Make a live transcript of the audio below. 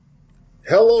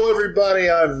Hello,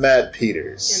 everybody. I'm Matt And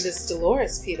Peters. this is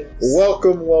Dolores Peters.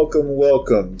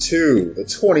 Welcome to the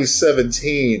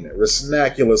 2017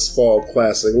 Resnaculous Fall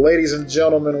Classic. Ladies and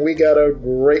gentlemen, we got a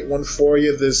great one for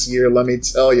you this year, let me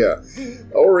tell you.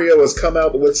 Oreo has come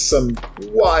out with some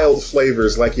wild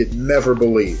flavors like you'd never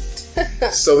believe.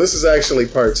 So this is actually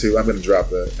part two. I'm going to drop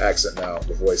the accent now,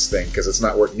 the voice thing, because it's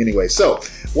not working anyway. So,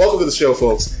 welcome to the show,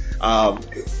 folks.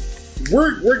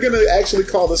 We're going to actually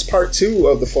call this part two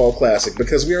of the Fall Classic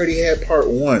because we already had part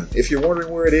one. If you're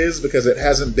wondering where it is because it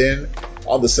hasn't been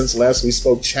on the Since Last We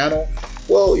Spoke channel,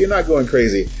 well, you're not going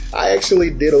crazy. I actually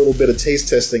did a little bit of taste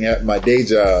testing at my day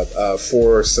job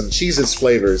for some Cheez-Its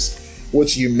flavors,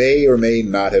 which you may or may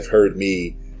not have heard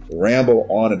me ramble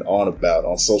on and on about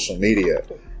on social media.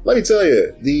 Let me tell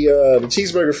you, the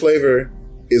cheeseburger flavor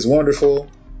is wonderful.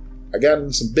 I got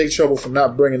in some big trouble for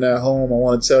not bringing that home. I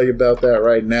want to tell you about that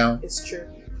right now. It's true.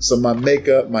 So my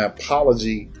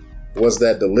apology was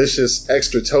that delicious,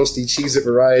 extra toasty Cheez-It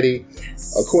variety.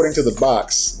 Yes. According to the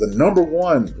box, the number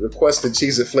one requested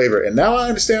Cheez-It flavor. And now I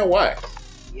understand why.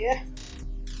 Yeah.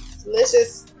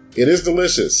 Delicious. It is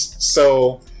delicious.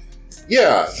 So,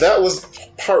 yeah, that was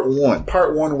part one.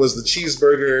 Part one was the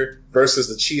cheeseburger versus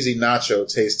the cheesy nacho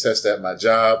taste test at my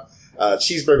job.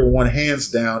 Cheeseburger won hands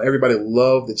down. Everybody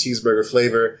loved the cheeseburger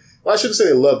flavor. Well, I shouldn't say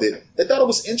they loved it. They thought it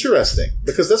was interesting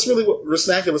because that's really what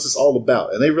Resnaculous is all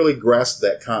about. And they really grasped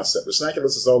that concept.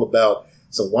 Resnaculous is all about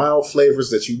some wild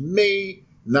flavors that you may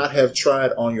not have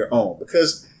tried on your own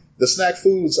because the snack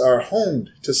foods are honed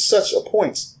to such a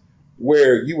point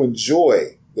where you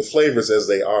enjoy the flavors as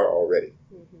they are already.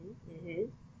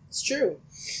 It's true.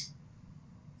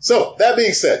 So, that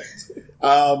being said,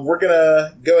 we're going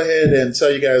to go ahead and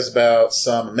tell you guys about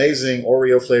some amazing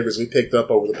Oreo flavors we picked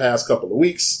up over the past couple of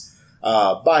weeks.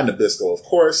 By Nabisco, of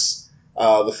course.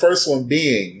 The first one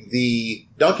being the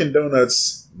Dunkin'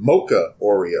 Donuts Mocha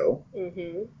Oreo.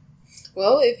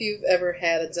 Well, if you've ever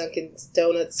had a Dunkin'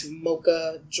 Donuts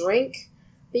mocha drink,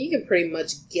 then you can pretty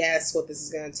much guess what this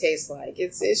is going to taste like.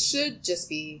 It should just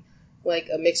be like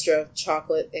a mixture of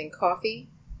chocolate and coffee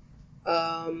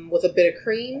with a bit of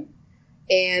cream.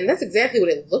 And that's exactly what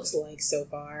it looks like so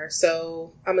far.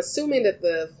 So I'm assuming that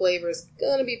the flavor is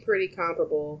going to be pretty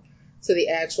comparable to the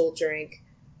actual drink.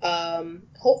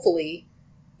 Hopefully,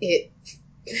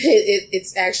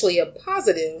 it's actually a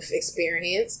positive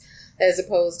experience as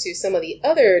opposed to some of the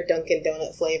other Dunkin'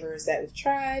 Donut flavors that we've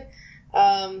tried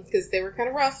because they were kind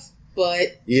of rough.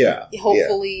 But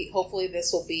hopefully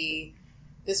this will be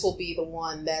the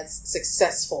one that's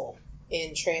successful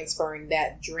in transferring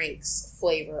that drink's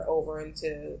flavor over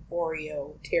into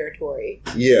Oreo territory.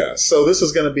 Yeah, so this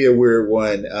is going to be a weird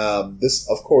one. This,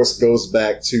 of course, goes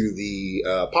back to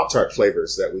the Pop-Tart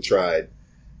flavors that we tried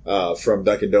from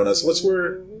Dunkin' Donuts, which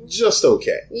were just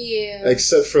okay. Yeah.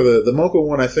 Except for the mocha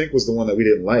one, I think, was the one that we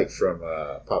didn't like from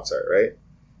Pop-Tart,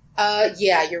 right?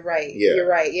 Yeah, you're right. Yeah. You're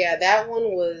right. Yeah, that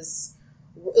one was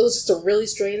just a really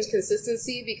strange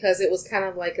consistency because it was kind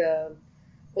of like a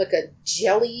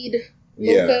jellied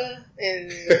mocha,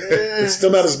 and it's still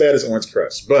not as bad as Orange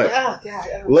Crush, but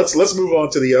let's move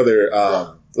on to the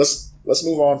other let's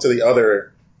move on to the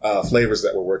other flavors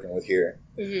that we're working with here.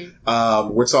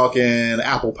 We're talking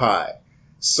apple pie.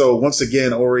 So once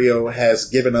again, Oreo has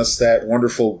given us that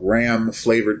wonderful graham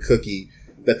flavored cookie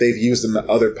that they've used in the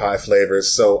other pie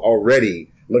flavors. So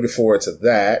already looking forward to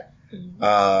that.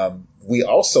 We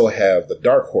also have the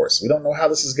dark horse. We don't know how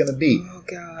this is going to be. Oh,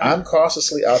 God. I'm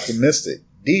cautiously optimistic.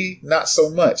 D, not so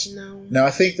much. No. Now,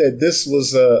 I think that this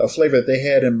was a flavor that they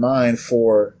had in mind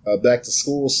for a back to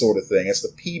school sort of thing. It's the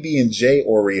PB&J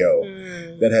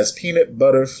Oreo that has peanut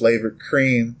butter flavored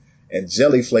cream and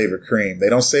jelly flavored cream. They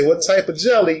don't say what type of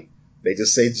jelly. They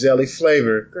just say jelly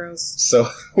flavor. Gross. So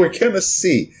we're going to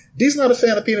see. D's not a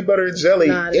fan of peanut butter and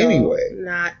jelly anyway.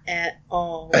 Not at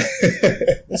all.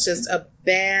 It's just a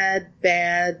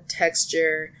bad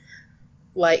texture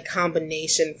like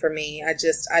combination for me. I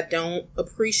don't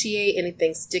appreciate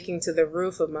anything sticking to the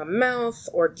roof of my mouth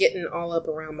or getting all up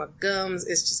around my gums.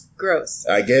 It's just gross.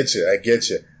 I get you.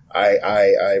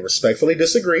 I respectfully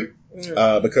disagree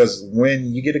because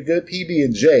when you get a good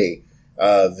PB&J,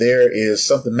 there is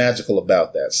something magical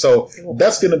about that. So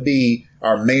that's going to be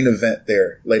our main event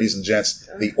there, ladies and gents.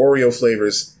 The Oreo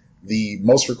flavors, the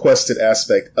most requested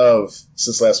aspect of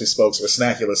Since Last We Spoke's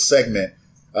Resnaculous segment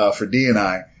for D and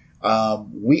I.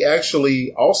 We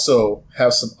actually also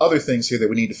have some other things here that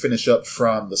we need to finish up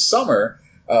from the summer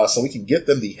so we can get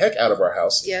them the heck out of our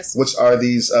house. Yes. Which are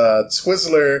these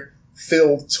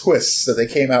Twizzler-filled twists that they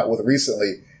came out with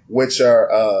recently, which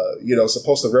are,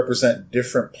 supposed to represent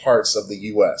different parts of the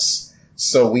U.S.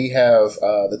 So we have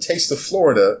the Taste of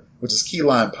Florida, which is key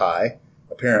lime pie.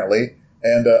 apparently.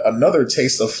 And another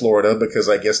taste of Florida, because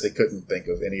I guess they couldn't think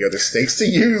of any other states to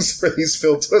use for these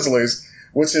Phil Twizzlers,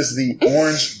 which is the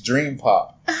Orange Dream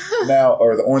Pop. Now,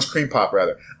 or the Orange Cream Pop,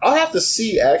 rather. I'll have to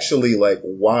see, actually, like,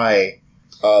 why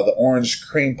the Orange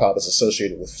Cream Pop is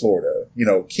associated with Florida. You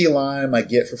know, key lime I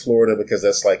get for Florida because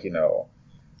that's like, you know...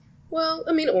 Well,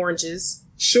 I mean, oranges.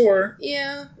 Sure.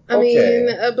 Yeah. Okay.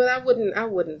 mean, but I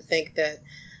wouldn't think that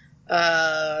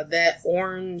that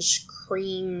orange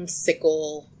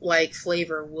creamsicle like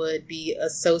flavor would be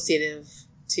associative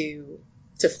to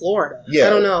Florida. Yeah, I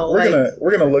don't know.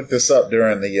 We're gonna look this up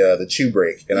during the chew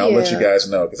break, and I'll let you guys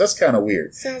know because that's kind of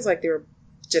weird. Sounds like they were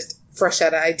just fresh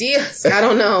out of ideas. I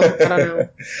don't know.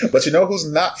 But you know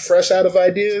who's not fresh out of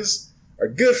ideas? Our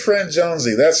good friend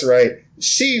Jonesy. That's right.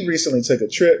 She recently took a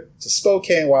trip to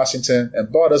Spokane, Washington,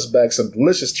 and brought us back some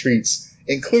delicious treats,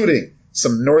 including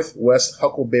some Northwest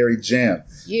Huckleberry Jam,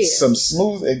 some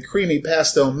smooth and creamy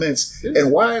pastel mints.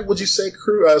 And why would you say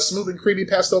smooth and creamy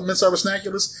pastel mints are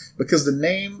Resnaculous? Because the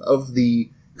name of the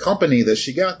company that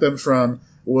she got them from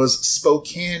was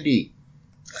Spokandy.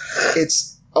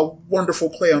 It's a wonderful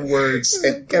play on words,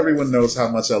 and everyone knows how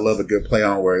much I love a good play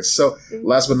on words. So,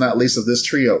 last but not least of this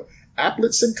trio,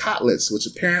 Applets and Cotlets, which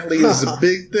apparently is a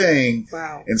big thing.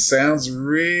 Wow. And sounds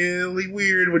really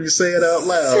weird when you say it out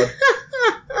loud.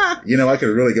 You know, I could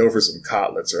really go for some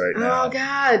Cotlets right now. Oh,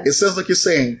 God. It sounds like you're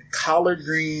saying collard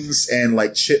greens and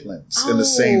like chitlins in the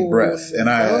same breath. And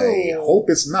I hope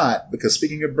it's not, because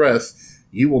speaking of breath,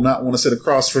 you will not want to sit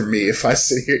across from me if I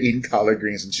sit here eating collard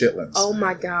greens and chitlins. Oh,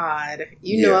 my God.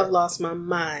 You know I've lost my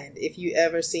mind if you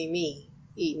ever see me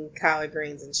eating collard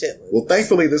greens and chitlins. Well,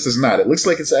 thankfully, this is not. It looks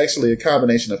like it's actually a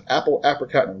combination of apple,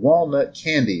 apricot, and walnut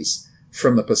candies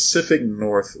from the Pacific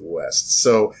Northwest.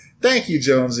 So thank you,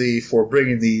 Jonesy, for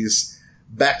bringing these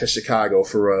back to Chicago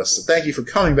for us. Thank you for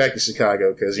coming back to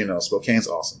Chicago because, you know, Spokane's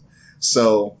awesome.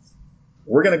 So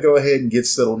we're going to go ahead and get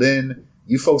settled in.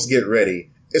 You folks get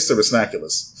ready. It's the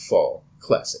Resnaculous Fall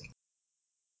Classic.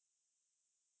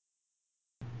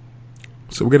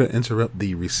 So we're going to interrupt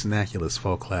the Resnaculous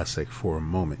Fall Classic for a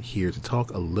moment here to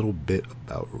talk a little bit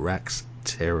about Rax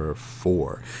Terror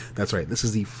 4. That's right, this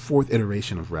is the 4th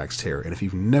iteration of Rax Terror, and if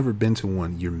you've never been to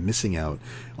one, you're missing out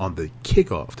on the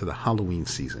kickoff to the Halloween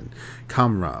season.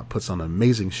 Kamra puts on an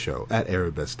amazing show at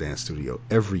Arabesque Dance Studio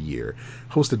every year,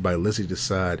 hosted by Lizzie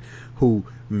Decide, who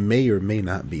may or may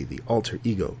not be the alter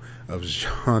ego of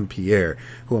Jean-Pierre,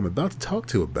 who I'm about to talk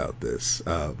to about this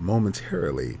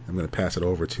momentarily. I'm going to pass it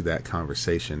over to that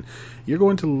conversation. You're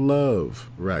going to love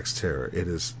Rax Terror. It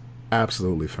is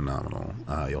absolutely phenomenal.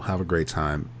 You'll have a great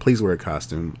time. Please wear a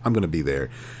costume. I'm going to be there.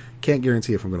 Can't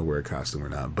guarantee if I'm going to wear a costume or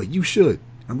not, but you should.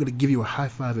 I'm going to give you a high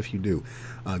five if you do.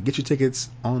 Get your tickets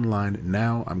online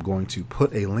now. I'm going to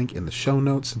put a link in the show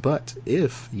notes, but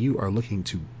if you are looking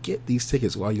to get these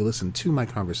tickets while you listen to my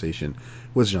conversation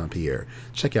with Jean-Pierre,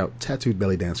 check out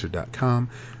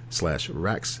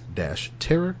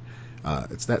tattooedbellydancer.com/rax-terror.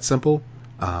 It's that simple.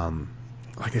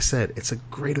 Like I said, it's a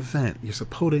great event. You're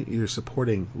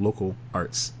supporting local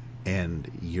arts, and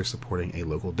you're supporting a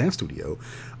local dance studio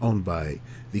owned by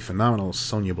the phenomenal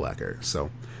Sonia Blacker.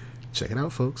 So check it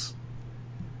out, folks.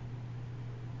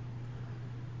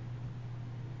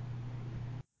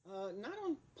 Not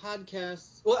on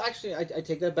podcasts. Well, actually, I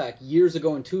take that back. Years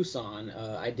ago in Tucson,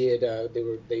 I did.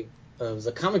 It was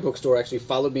a comic book store actually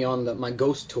followed me on my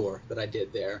ghost tour that I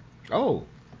did there. Oh.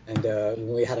 And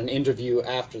we had an interview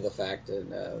after the fact,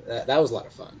 and that was a lot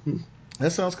of fun.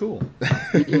 That sounds cool.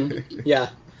 Yeah.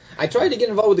 I tried to get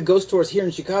involved with the ghost tours here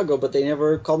in Chicago, but they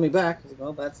never called me back.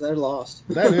 Well, that's their loss.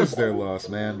 That is their loss,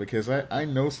 man, because I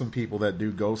know some people that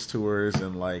do ghost tours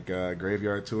and like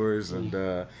graveyard tours,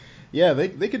 and yeah,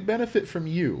 they could benefit from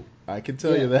you. I can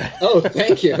tell you that. Oh,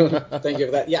 thank you. Thank you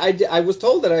for that. Yeah, I was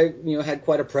told that I had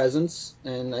quite a presence,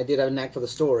 and I did have a knack for the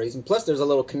stories. And plus, there's a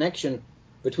little connection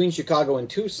between Chicago and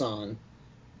Tucson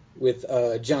with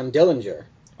John Dillinger.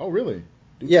 Oh, really?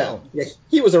 Yeah,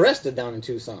 he was arrested down in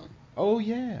Tucson. Oh,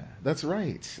 yeah, that's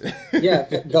right. Yeah,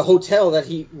 the hotel that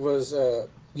he was,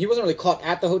 he wasn't really caught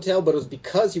at the hotel, but it was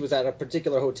because he was at a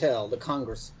particular hotel, the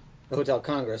Hotel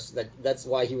Congress, that's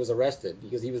why he was arrested,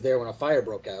 because he was there when a fire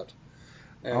broke out.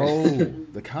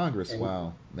 The Congress,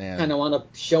 wow, man. Kind of wound up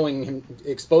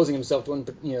exposing himself to one,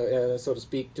 so to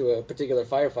speak, to a particular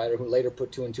firefighter who later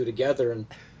put two and two together, and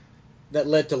that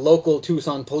led to local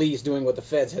Tucson police doing what the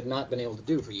feds had not been able to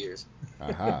do for years.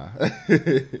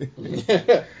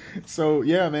 So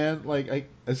yeah, man, like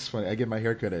it's funny. I get my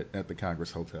haircut at the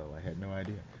Congress Hotel. I had no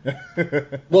idea.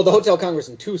 Well, the Hotel Congress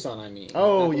in Tucson, I mean.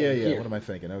 Oh yeah. What am I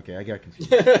thinking? Okay, I got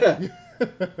confused.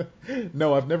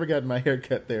 No, I've never gotten my hair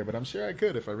cut there, but I'm sure I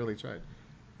could if I really tried.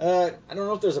 I don't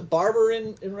know if there's a barber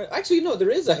in actually, no,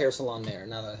 there is a hair salon there,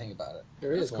 now that I think about it.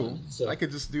 There That's is cool. one. So I could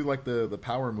just do like the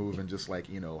power move and just like,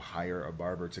 hire a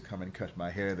barber to come and cut my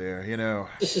hair there.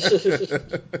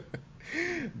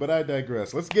 But I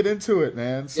digress. Let's get into it,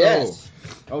 man. So, yes.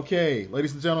 okay,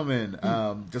 ladies and gentlemen,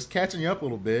 just catching you up a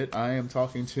little bit, I am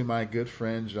talking to my good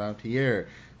friend Jean-Pierre.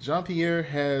 Jean-Pierre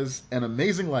has an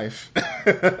amazing life.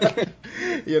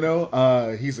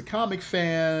 He's a comic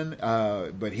fan,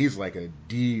 but he's like a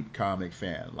deep comic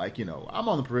fan. Like, I'm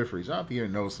on the periphery. Jean-Pierre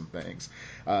knows some things.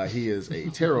 He is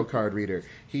a tarot card reader.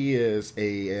 He is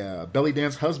a belly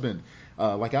dance husband,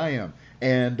 like I am.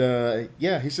 And,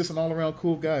 he's just an all-around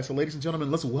cool guy. So, ladies and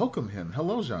gentlemen, let's welcome him.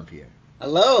 Hello, Jean-Pierre.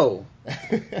 Hello.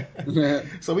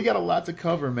 So we got a lot to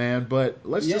cover, man, but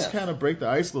let's Yes. just kind of break the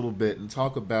ice a little bit and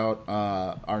talk about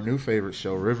our new favorite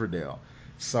show, Riverdale.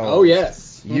 So, Oh,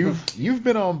 yes. you've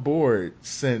been on board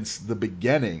since the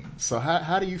beginning. So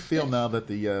how do you feel now that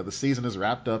the season is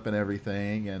wrapped up and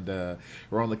everything, and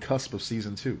we're on the cusp of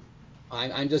season 2?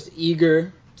 I'm just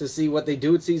eager to see what they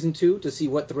do with season 2, to see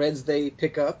what threads they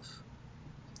pick up,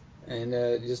 and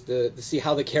just to see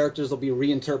how the characters will be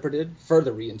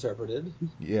further reinterpreted.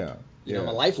 Yeah. I'm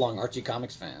a lifelong Archie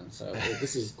Comics fan, so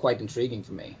this is quite intriguing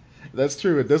for me. That's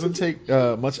true. It doesn't take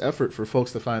much effort for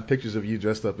folks to find pictures of you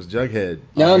dressed up as Jughead.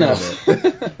 No.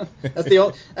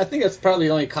 I think that's probably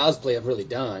the only cosplay I've really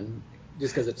done,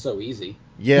 just because it's so easy.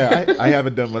 Yeah, I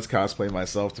haven't done much cosplay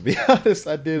myself, to be honest.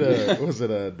 I did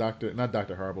not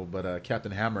Dr. Horrible, but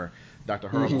Captain Hammer, Dr.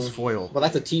 Horrible's foil. Well,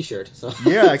 that's a T-shirt. So.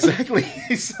 Yeah, exactly.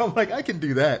 So I'm like, I can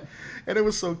do that. And it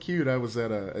was so cute. I was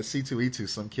at a C2E2.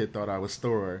 Some kid thought I was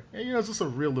Thor. And, it's just a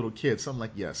real little kid. So I'm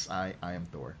like, yes, I am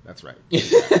Thor. That's right.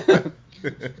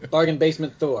 Bargain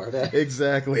basement Thor.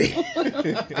 Exactly.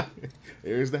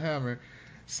 Here's the hammer.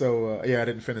 So, I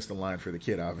didn't finish the line for the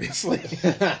kid, obviously.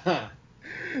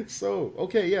 So,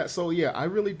 okay, yeah. So, I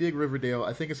really dig Riverdale.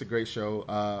 I think it's a great show.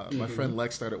 My friend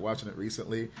Lex started watching it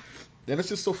recently. And it's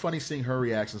just so funny seeing her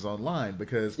reactions online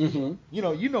because, you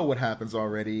know what happens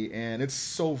already, and it's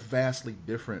so vastly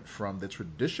different from the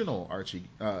traditional Archie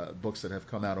books that have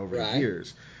come out over the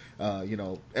years.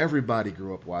 Everybody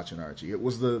grew up watching Archie. It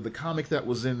was the comic that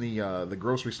was in the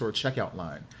grocery store checkout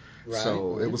line. Right,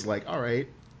 so it was like, all right,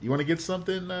 you want to get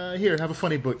something? Here, have a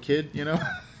funny book, kid,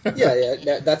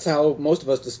 Yeah, that's how most of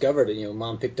us discovered it.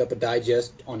 Mom picked up a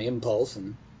digest on impulse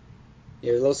and...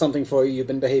 Here's a little something for you. You've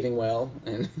been behaving well.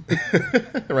 And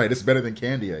right, it's better than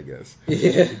candy, I guess.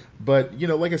 Yeah. But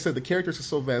like I said, the characters are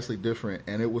so vastly different,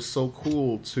 and it was so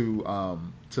cool to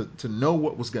know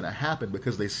what was going to happen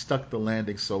because they stuck the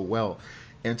landing so well,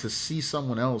 and to see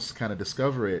someone else kind of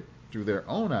discover it through their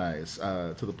own eyes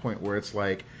to the point where it's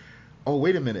like, oh,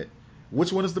 wait a minute,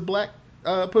 which one is the black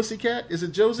pussycat? Is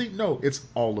it Josie? No, it's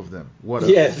all of them. What?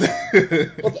 Yes.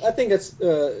 Well, I think that's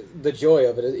the joy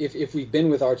of it. If we've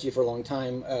been with Archie for a long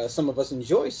time, some of us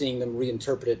enjoy seeing them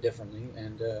reinterpret it differently.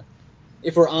 And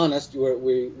if we're honest,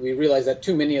 we realize that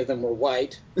too many of them were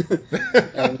white.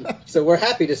 And so we're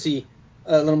happy to see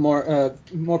a little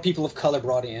more people of color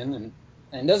brought in, and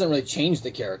it doesn't really change the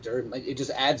character. It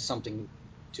just adds something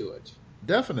to it.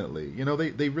 Definitely.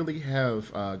 They really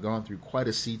have gone through quite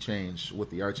a sea change with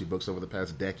the Archie books over the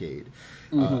past decade.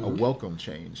 A welcome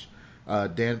change.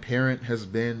 Dan Parent has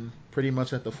been pretty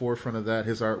much at the forefront of that.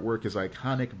 His artwork is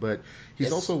iconic, but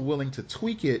he's also willing to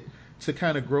tweak it to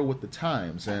kind of grow with the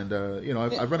times. And,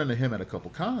 I've run into him at a couple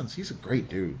cons. He's a great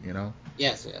dude,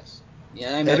 Yes.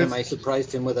 Yeah, I met him. I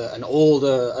surprised him with an old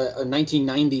a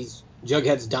 1990s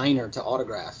Jughead's Diner to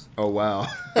autograph. Oh, wow.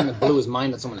 And it blew his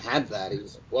mind that someone had that. He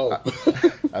was like, whoa.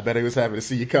 I bet he was happy to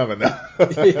see you coming. No,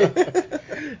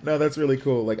 that's really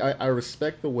cool. Like, I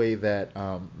respect the way that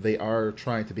they are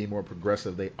trying to be more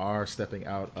progressive. They are stepping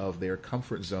out of their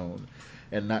comfort zone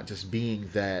and not just being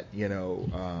that,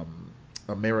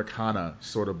 Americana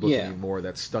sort of book anymore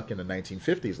that's stuck in the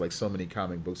 1950s like so many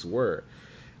comic books were.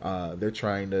 They're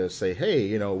trying to say,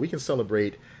 hey, we can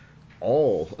celebrate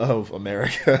all of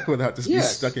America without just be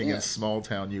stuck in small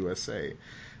town USA.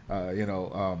 They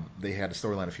had a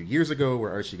storyline a few years ago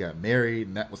where Archie got married,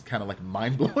 and that was kind of like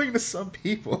mind blowing to some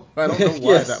people. I don't know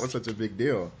why that was such a big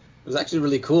deal. It was actually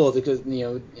really cool because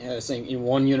saying in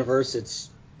one universe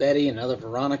it's Betty, another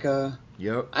Veronica.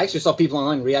 Yep. I actually saw people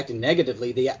online reacting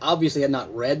negatively. They obviously had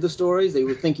not read the stories. They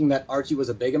were thinking that Archie was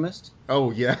a bigamist.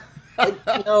 Oh yeah.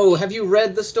 No, have you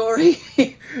read the story?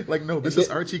 Like, no, this is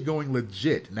Archie going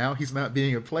legit. Now he's not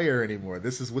being a player anymore.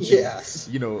 This is what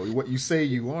what you say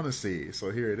you want to see. So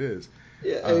here it is.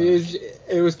 Yeah,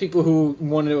 it was people who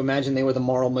wanted to imagine they were the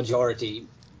moral majority,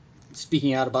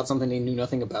 speaking out about something they knew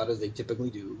nothing about, as they typically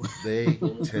do. They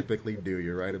typically do.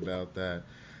 You're right about that.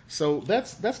 So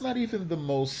that's not even the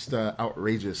most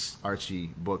outrageous Archie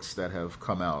books that have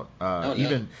come out, Oh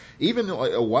no. even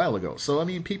a while ago. So I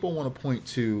mean, people want to point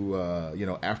to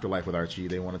Afterlife with Archie.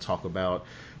 They want to talk about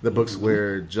the books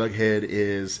where Jughead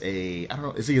is I don't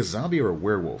know, is he a zombie or a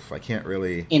werewolf? I can't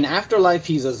really. In Afterlife,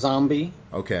 he's a zombie.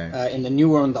 Okay. In the new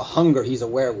one, The Hunger, he's a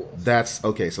werewolf. That's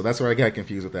okay. So that's where I got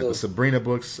confused with that. So, The Sabrina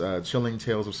books, Chilling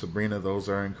Tales of Sabrina, those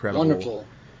are incredible. Wonderful.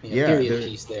 Yeah, period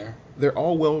piece there. They're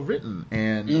all well written,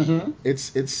 and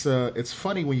it's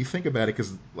funny when you think about it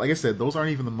because, like I said, those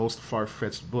aren't even the most far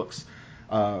fetched books.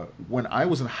 When I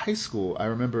was in high school, I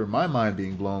remember my mind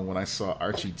being blown when I saw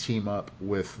Archie team up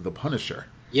with the Punisher.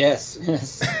 Yes.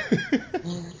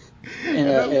 And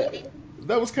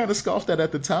that was kind of scoffed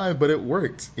at the time, but it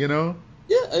worked, Yeah,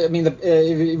 I mean,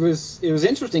 it was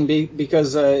interesting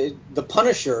because the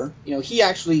Punisher, he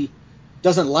actually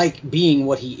doesn't like being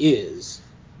what he is.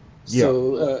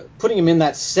 So putting him in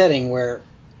that setting where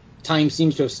time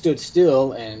seems to have stood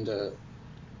still, and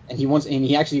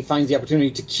he actually finds the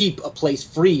opportunity to keep a place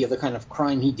free of the kind of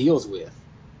crime he deals with.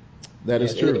 That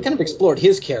is true. It kind of explored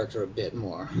his character a bit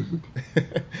more.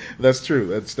 That's true.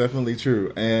 That's definitely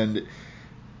true. And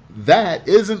that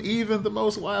isn't even the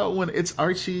most wild one. It's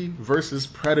Archie versus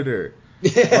Predator.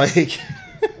 Yes. Like,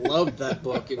 loved that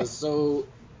book. It was so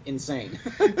insane.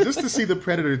 Just to see the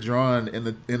Predator drawn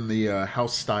in the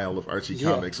house style of Archie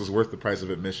comics was worth the price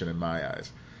of admission in my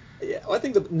eyes. Yeah, well, I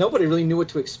think nobody really knew what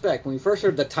to expect when we first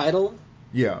heard the title.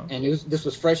 Yeah, and this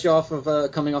was fresh off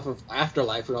of coming off of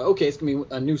Afterlife. We're like, okay, it's gonna be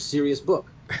a new serious book.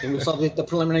 And we saw the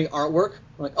preliminary artwork.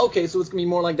 We're like, okay, so it's gonna be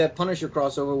more like that Punisher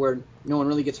crossover where no one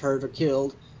really gets hurt or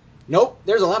killed. Nope,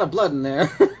 there's a lot of blood in there.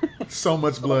 So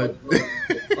much blood.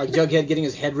 Like Jughead getting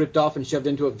his head ripped off and shoved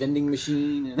into a vending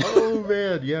machine. Oh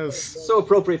man, yes. So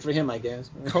appropriate for him, I guess.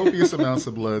 Copious amounts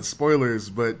of blood. Spoilers,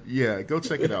 but yeah, go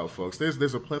check it out, folks.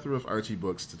 There's a plethora of Archie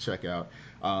books to check out.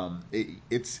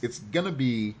 It's gonna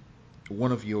be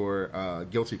one of your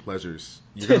guilty pleasures.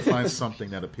 You're gonna find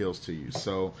something that appeals to you.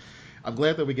 So I'm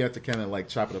glad that we got to kind of like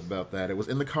chop it up about that. It was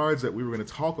in the cards that we were going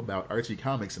to talk about Archie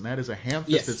comics, and that is a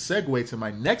ham-fisted segue to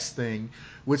my next thing,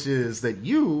 which is that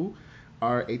you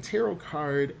are a tarot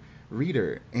card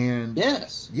reader. And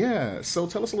yeah, so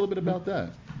tell us a little bit about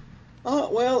that.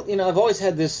 Well, I've always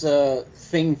had this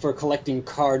thing for collecting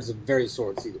cards of various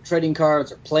sorts, either trading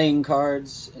cards or playing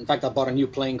cards. In fact, I bought a new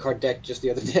playing card deck just the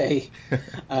other day,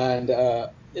 and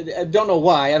I don't know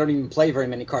why. I don't even play very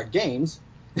many card games.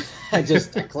 I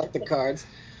collect the cards.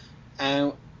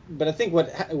 But I think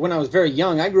when I was very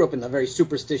young, I grew up in the very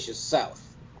superstitious South.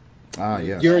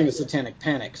 During the Satanic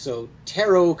Panic. So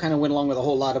tarot kind of went along with a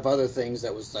whole lot of other things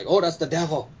that was like, oh, that's the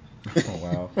devil. Oh,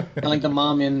 wow. Kind of like the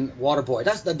mom in Waterboy.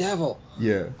 That's the devil.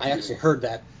 Yeah. I actually heard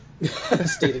that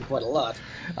stated quite a lot.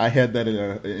 I had that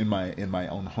in my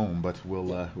own home, but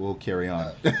we'll carry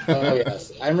on. Oh,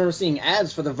 yes. I remember seeing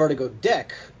ads for the Vertigo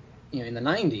deck, in the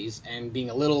 90s and being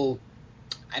a little,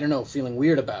 I don't know, feeling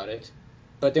weird about it.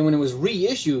 But then when it was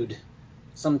reissued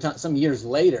some years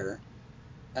later,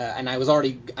 and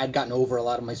I'd gotten over a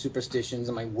lot of my superstitions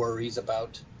and my worries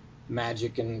about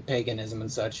magic and paganism and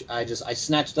such. I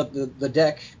snatched up the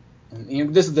deck.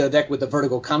 And, this is the deck with the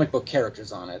Vertigo comic book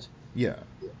characters on it. Yeah.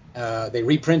 They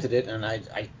reprinted it, and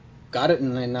I got it,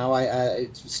 and now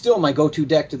it's still my go-to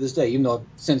deck to this day, even though I've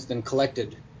since then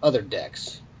collected other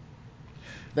decks.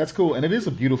 That's cool, and it is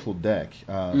a beautiful deck.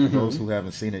 For those who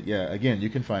haven't seen it, again, you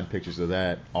can find pictures of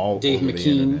that all over the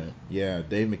internet. Yeah,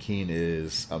 Dave McKean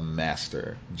is a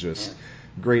master, just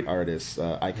great artist,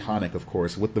 iconic, of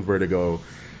course, with the Vertigo,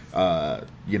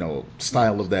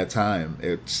 style of that time.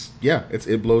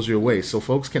 It blows you away. So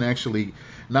folks can actually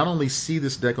not only see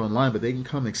this deck online, but they can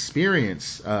come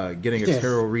experience getting a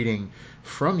tarot reading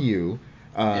from you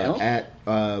at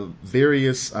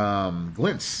various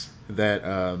glints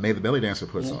that May the Belly Dancer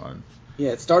puts on. Yeah,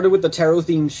 it started with the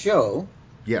tarot-themed show.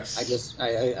 Yes.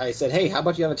 I said, hey, how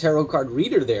about you have a tarot card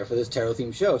reader there for this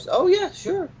tarot-themed show? So, oh, yeah,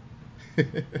 sure.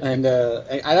 And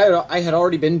I had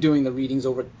already been doing the readings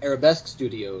over at Arabesque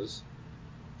Studios,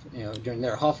 during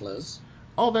their Hoflas.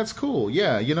 Oh, that's cool.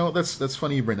 Yeah, that's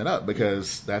funny you bring that up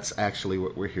because that's actually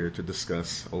what we're here to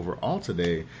discuss overall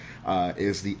today,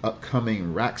 is the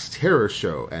upcoming Rax Terror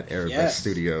show at Arabesque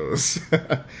Studios.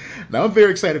 Now, I'm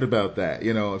very excited about that.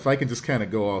 If I can just kind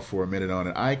of go off for a minute on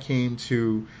it. I came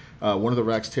to one of the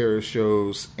Rax Terror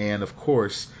shows, and of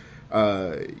course,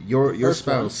 your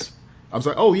spouse... I'm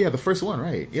sorry. Oh, yeah, the first one,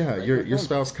 right. Yeah, your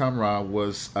spouse, Kamra,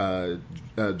 was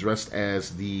dressed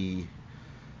as the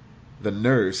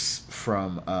nurse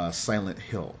from Silent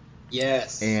Hill.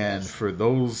 Yes. And for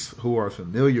those who are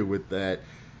familiar with that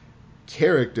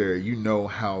character,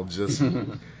 how just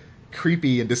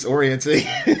creepy and disorienting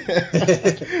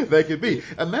that could be.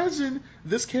 Imagine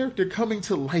this character coming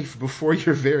to life before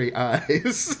your very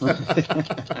eyes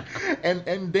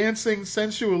and dancing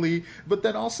sensually, but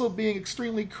then also being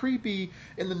extremely creepy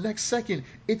in the next second.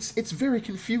 It's very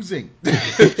confusing.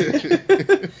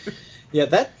 Yeah,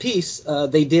 that piece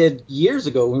they did years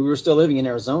ago when we were still living in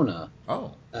Arizona.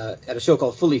 Oh. At a show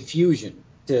called Fully Fusion.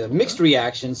 To mixed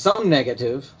reaction, some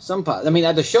negative, some positive. I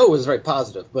mean, the show was very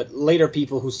positive, but later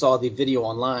people who saw the video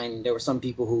online, there were some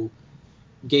people who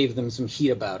gave them some heat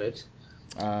about it.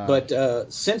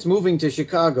 But since moving to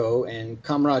Chicago and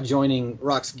Kamra joining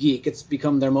Rock's Geek, it's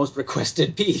become their most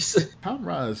requested piece.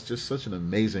 Kamra is just such an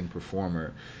amazing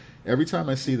performer. Every time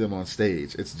I see them on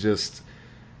stage, it's just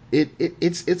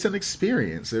it's an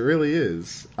experience. It really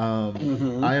is.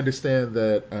 I understand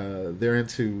that they're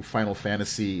into Final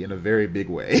Fantasy in a very big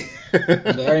way.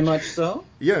 Very much so.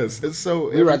 Yes, and so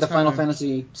we were at the Final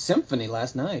Fantasy Symphony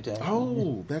last night.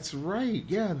 Oh, that's right.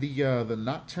 Yeah, the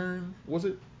Nocturne, was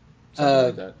it? Something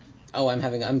like that. Oh,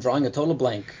 I'm drawing a total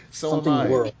blank. So Something am I.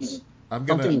 Worlds. I'm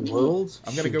Something Worlds?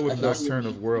 gonna go with Nocturne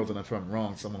of Worlds, and if I'm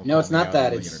wrong, someone will No, call it's me not out that.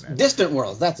 on the It's internet. Distant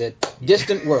Worlds. That's it.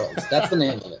 Distant Worlds. That's the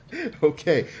name of it.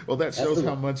 Okay, well that That's shows the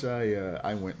how one. much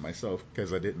I went myself,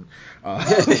 because I didn't.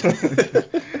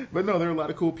 But no, there were a lot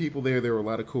of cool people there. There were a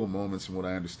lot of cool moments, from what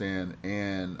I understand.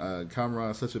 And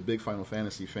Kamra is such a big Final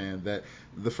Fantasy fan that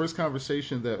the first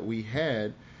conversation that we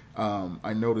had,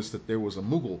 I noticed that there was a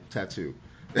Moogle tattoo.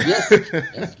 Yes.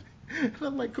 Yes. And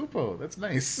I'm like, Kupo, that's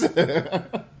nice.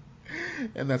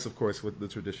 And that's, of course, with the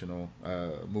traditional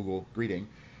Moogle greeting.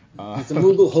 It's a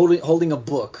Moogle holding a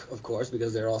book, of course,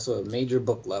 because they're also a major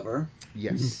book lover.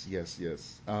 Yes, yes,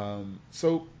 yes.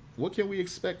 So, what can we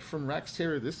expect from Rax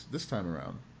Terror this time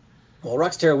around? Well,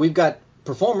 Roxterra, we've got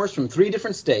performers from 3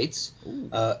 different states.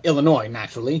 Illinois,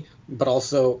 naturally, but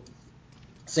also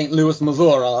St. Louis,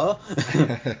 Missouri,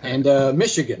 and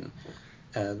Michigan.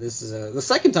 This is the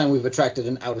second time we've attracted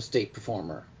an out-of-state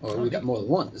performer, or we got more than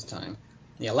one this time.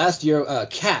 Yeah, last year,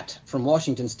 Kat from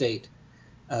Washington State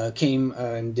came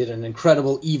and did an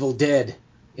incredible Evil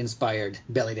Dead-inspired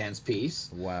belly dance piece.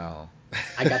 Wow.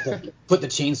 I got to put the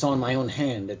chainsaw in my own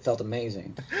hand. It felt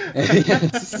amazing.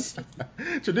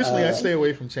 Traditionally, I stay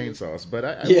away from chainsaws, but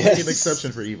I will Yes. make an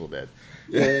exception for Evil Dead.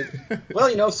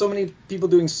 Well, so many people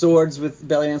doing swords with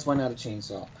belly dance. Why not a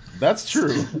chainsaw? That's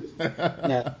true.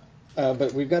 Yeah.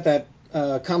 But we've got that.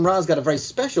 Kamra's got a very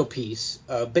special piece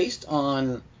based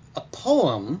on a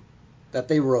poem that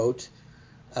they wrote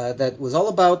that was all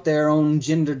about their own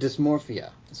gender dysmorphia.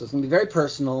 So it's going to be very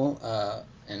personal,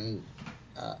 and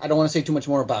I don't want to say too much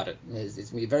more about it. It's going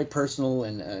to be very personal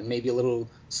and maybe a little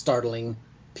startling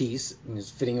piece. It's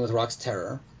fitting in with Rock's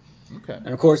Terror. Okay. And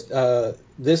of course,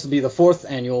 this will be the 4th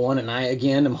annual one, and I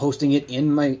again am hosting it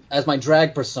as my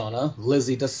drag persona,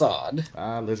 Lizzie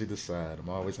Desaad. Lizzie Desaad. I'm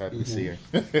always happy to see her.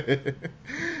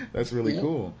 That's really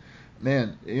cool,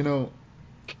 man.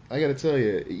 I got to tell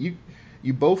you,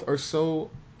 you both are so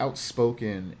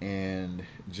outspoken and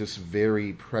just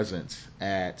very present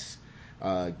at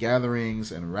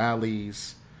gatherings and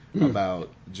rallies about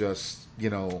just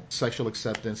sexual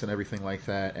acceptance and everything like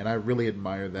that, and I really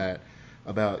admire that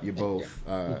about you both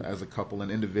as a couple and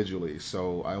individually.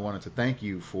 So I wanted to thank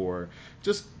you for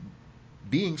just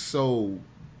being so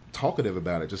talkative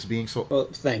about it, just being so. Well,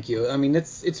 thank you. I mean,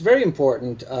 it's very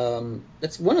important.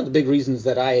 That's one of the big reasons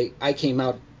that I came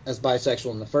out as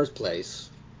bisexual in the first place,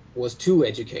 was to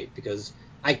educate, because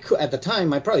at the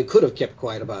time I probably could have kept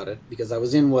quiet about it because I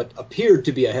was in what appeared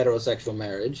to be a heterosexual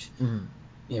marriage.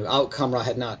 Kamra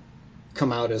had not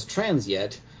come out as trans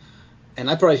yet, and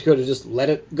I probably could have just let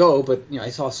it go. But I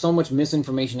saw so much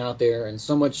misinformation out there and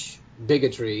so much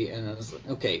bigotry, and I was like,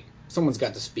 okay, someone's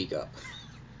got to speak up.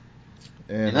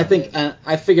 And I think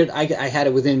I figured I had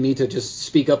it within me to just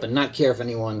speak up and not care if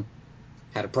anyone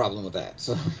had a problem with that.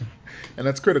 So. And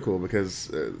that's critical because,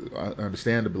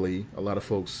 understandably, a lot of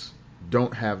folks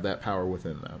don't have that power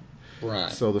within them.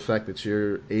 Right. So the fact that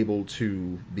you're able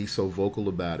to be so vocal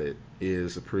about it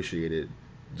is appreciated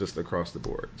just across the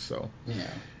board. So yeah.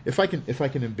 If I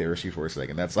can embarrass you for a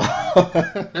second, that's all.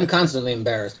 I'm constantly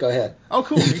embarrassed. Go ahead. Oh,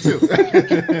 cool. Me too.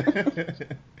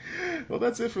 Well,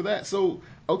 that's it for that. So,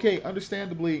 okay,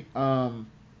 understandably,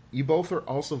 you both are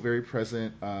also very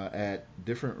present at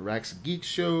different Rax Geek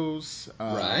shows.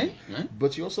 Right.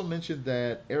 But you also mentioned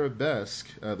that Arabesque,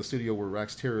 the studio where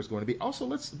Rax Terror is going to be. Also,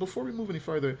 before we move any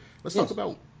further, let's talk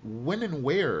about when and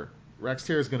where Rax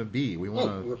Terror is going to be. We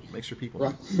want to make sure people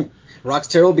know. Rax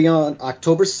Terror will be on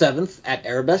October 7th at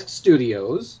Arabesque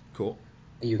Studios. Cool.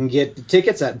 You can get the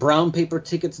tickets at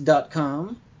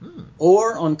brownpapertickets.com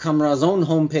or on Kamra's own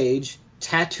homepage,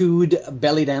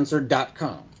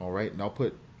 tattooedbellydancer.com. All right, and I'll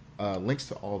put links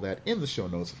to all that in the show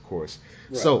notes, of course.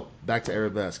 Right. So back to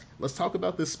Arabesque. Let's talk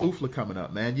about this spoofla coming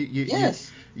up, man.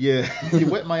 Yes. You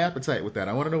whet my appetite with that.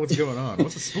 I want to know what's going on.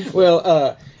 What's a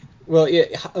spoofla? Well,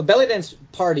 belly dance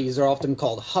parties are often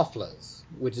called haflas,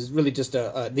 which is really just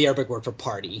the Arabic word for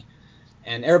party.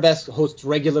 And Arabesque hosts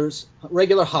regular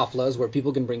haflas where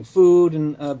people can bring food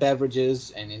and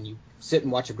beverages, and then you sit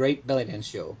and watch a great belly dance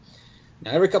show.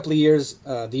 Now, every couple of years,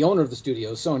 the owner of the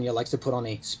studio, Sonia, likes to put on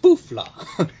a spoofla,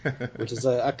 which is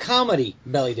a comedy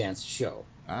belly dance show.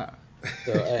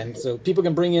 So people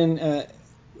can bring in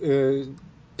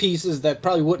pieces that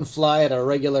probably wouldn't fly at a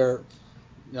regular,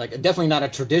 definitely not a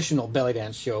traditional belly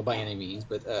dance show by any means,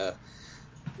 but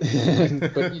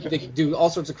but they could do all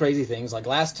sorts of crazy things. Like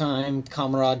last time,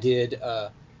 Kamara did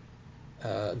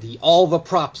all the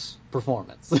props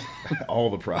performance. All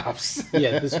the props.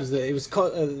 Yeah, it was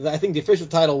called, I think the official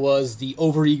title was the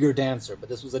Overeager Dancer, but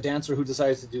this was a dancer who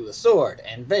decides to do a sword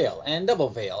and veil and double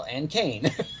veil and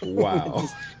cane. Wow.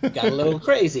 Just got a little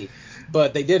crazy,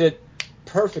 but they did it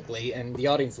perfectly, and the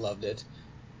audience loved it.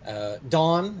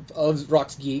 Dawn of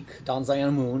Rock's Geek, Dawn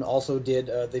Zion Moon, also did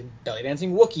the belly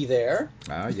dancing Wookiee there.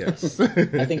 Yes.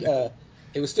 I think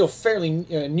it was still fairly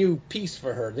new piece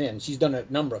for her then. She's done it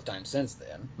a number of times since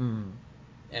then.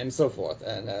 And so forth.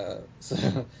 And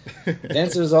so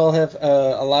dancers all have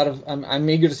a lot of... I'm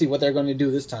eager to see what they're going to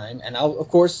do this time. And I'll, of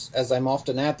course, as I'm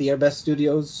often at the Arabesque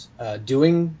Studios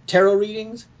doing tarot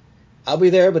readings, I'll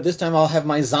be there, but this time I'll have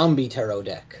my zombie tarot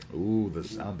deck. Ooh, the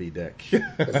zombie deck.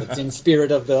 Because it's in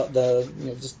spirit of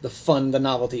just the fun, the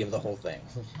novelty of the whole thing.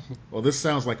 Well, this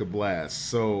sounds like a blast.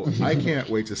 So I can't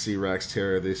wait to see Rax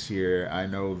Terror this year. I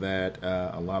know that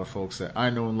a lot of folks that I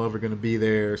know and love are going to be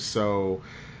there. So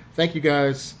thank you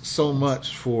guys so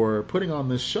much for putting on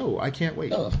this show. I can't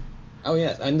wait. Oh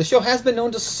yes. And the show has been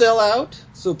known to sell out,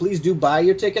 so please do buy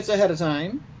your tickets ahead of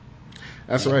time.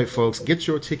 That's right, folks. Get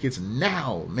your tickets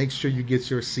now. Make sure you get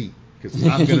your seat, because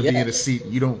I'm going to be in a seat.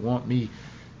 You don't want me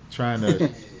trying to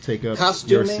take up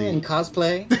your seat.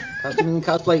 Costuming and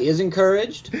cosplay is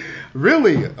encouraged.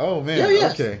 Really? Oh, man. Yeah,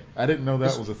 yes. Okay. I didn't know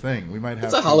that was a thing. We might have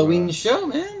It's a Halloween show,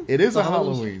 man. It is a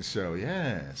Halloween show,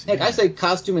 yes. Heck, I say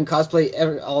costume and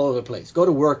cosplay all over the place. Go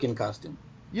to work in costume.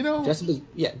 You know,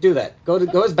 do that.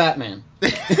 Go as Batman. Go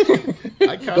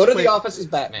to the office as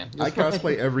Batman. I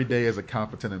cosplay every day as a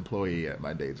competent employee at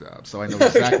my day job, so I know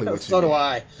exactly what you mean. So do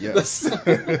I. Yes.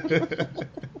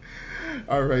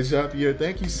 All right, Jean-Pierre,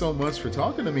 thank you so much for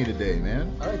talking to me today,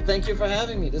 man. All right, thank you for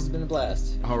having me. This has been a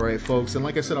blast. All right, folks, and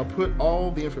like I said, I'll put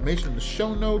all the information in the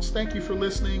show notes. Thank you for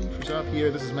listening. For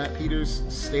Jean-Pierre, this is Matt Peters.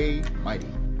 Stay mighty.